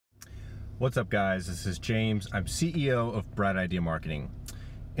What's up, guys? This is James. I'm CEO of Bright Idea Marketing.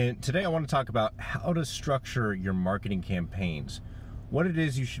 And today I want to talk about how to structure your marketing campaigns, what it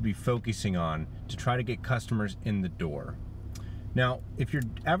is you should be focusing on to try to get customers in the door. Now, if you're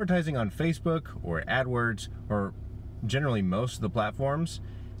advertising on Facebook or AdWords or generally most of the platforms,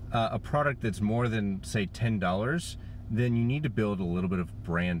 a product that's more than, say, $10, then you need to build a little bit of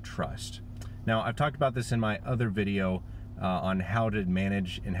brand trust. Now, I've talked about this in my other video on how to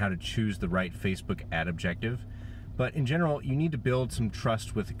manage and how to choose the right Facebook ad objective. But in general, you need to build some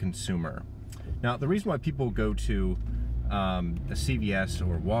trust with the consumer. Now, the reason why people go to a CVS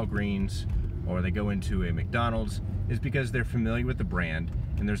or Walgreens, or they go into a McDonald's, is because they're familiar with the brand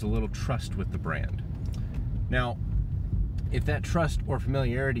and there's a little trust with the brand. Now, if that trust or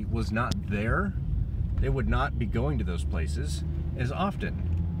familiarity was not there, they would not be going to those places as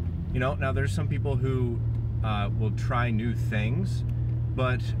often. You know, now there's some people who will try new things,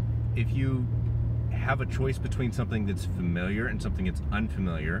 but if you have a choice between something that's familiar and something that's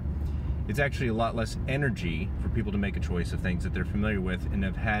unfamiliar, it's actually a lot less energy for people to make a choice of things that they're familiar with and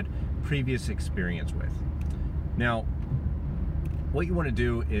have had previous experience with. Now, what you want to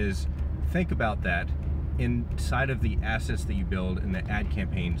do is think about that inside of the assets that you build and the ad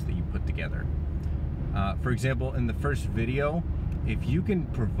campaigns that you put together. For example, in the first video, if you can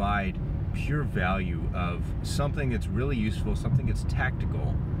provide pure value of something that's really useful, something that's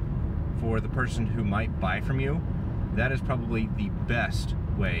tactical for the person who might buy from you, that is probably the best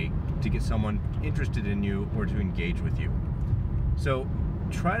way to get someone interested in you or to engage with you. So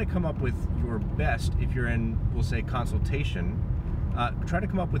try to come up with your best, if you're in, we'll say, consultation, try to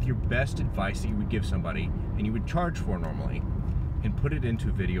come up with your best advice that you would give somebody and you would charge for normally, and put it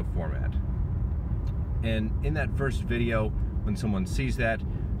into video format. And in that first video, when someone sees that,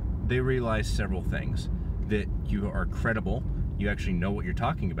 they realize several things: that you are credible, you actually know what you're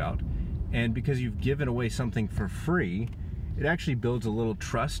talking about, and because you've given away something for free, it actually builds a little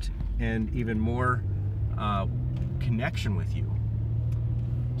trust and even more connection with you.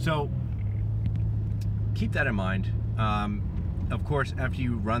 So keep that in mind. Of course, after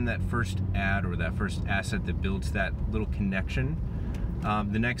you run that first ad or that first asset that builds that little connection,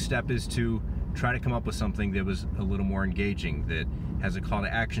 the next step is to try to come up with something that was a little more engaging, that has a call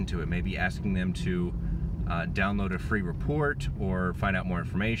to action to it, maybe asking them to download a free report or find out more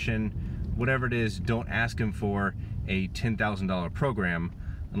information. Whatever it is, don't ask them for a $10,000 program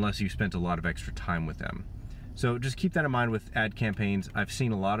unless you spent a lot of extra time with them. So just keep that in mind with ad campaigns. I've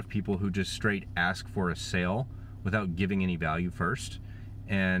seen a lot of people who just straight ask for a sale without giving any value first,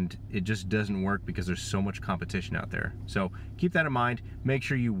 and it just doesn't work because there's so much competition out there. So keep that in mind. Make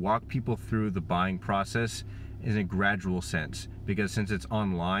sure you walk people through the buying process in a gradual sense, because since it's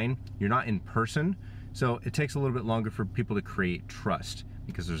online, you're not in person, so it takes a little bit longer for people to create trust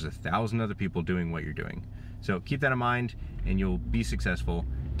because there's 1,000 other people doing what you're doing. So keep that in mind and you'll be successful.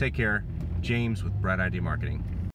 Take care. James with Bright Idea Marketing.